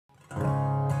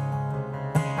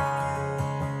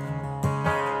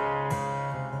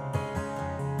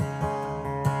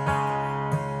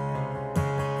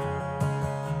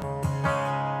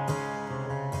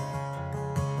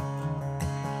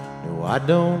I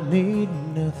don't need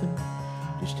nothing,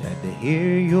 just had to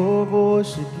hear your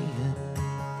voice again.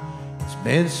 It's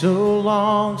been so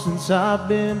long since I've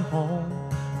been home,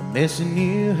 I'm missing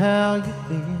you, how you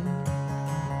been?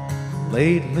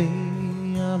 Lately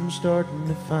I'm starting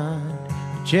to find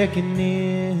checking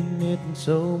in isn't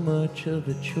so much of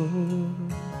a chore.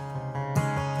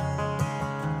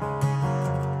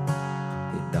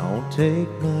 It don't take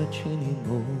much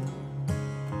anymore.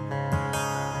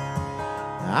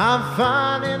 I'm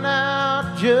finding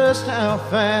out just how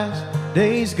fast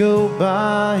days go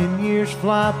by and years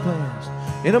fly past.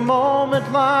 In a moment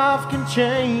life can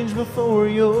change before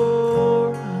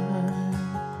your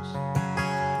eyes.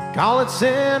 Call it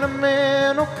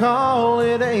sentimental, call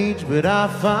it age, but I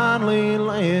finally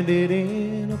landed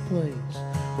in a place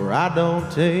where I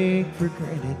don't take for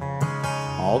granted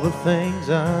all the things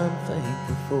I'm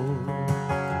thankful for.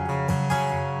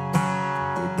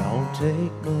 It don't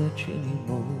take much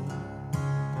anymore.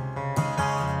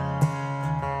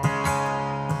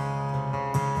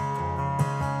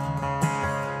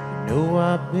 You know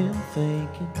I've been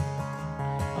thinking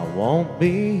I won't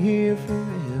be here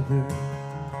forever,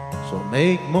 so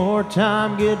make more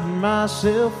time getting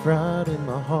myself right and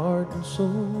my heart and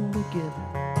soul together.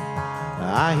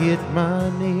 I hit my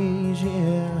knees,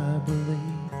 yeah, I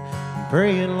believe, I'm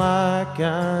praying like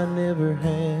I never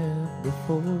have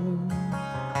before.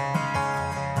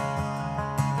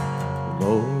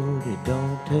 Lord, it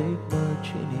don't take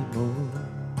much anymore.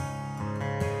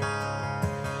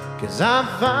 'Cause I'm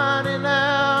finding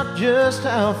out just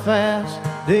how fast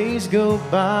days go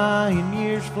by and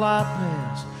years fly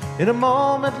past. In a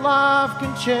moment life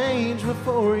can change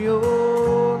before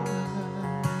your eyes.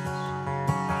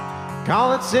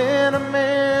 Call it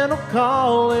sentimental,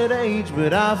 call it age,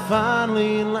 but I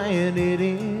finally landed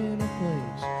in a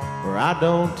place where I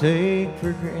don't take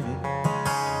for granted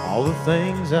all the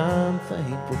things I'm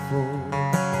thankful for.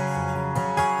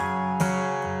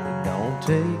 It don't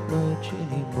take much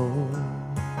anymore,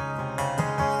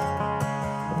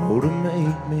 oh, to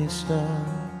make me stop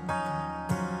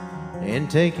and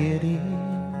take it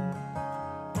in,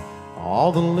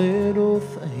 all the little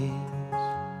things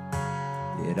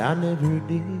that I never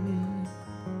did.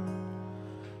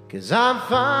 'Cause I'm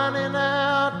finding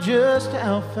out just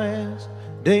how fast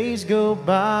days go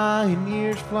by and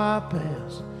years fly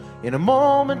past. In a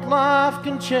moment life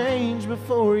can change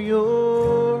before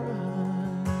your eyes.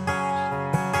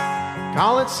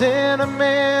 Call it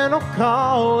sentimental,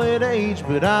 call it age,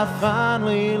 but I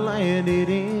finally landed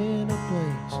in a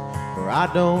place where I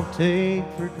don't take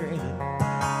for granted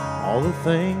all the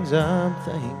things I'm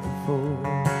thankful for.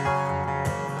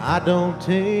 I don't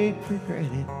take for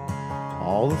granted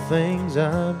all the things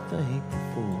I'm thankful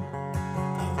for.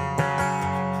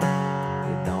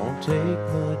 It don't take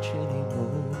much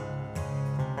anymore.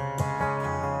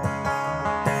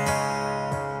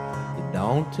 It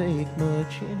don't take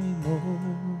much anymore.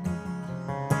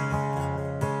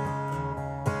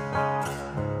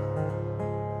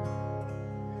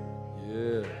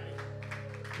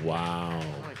 Wow.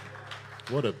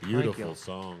 What a beautiful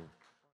song.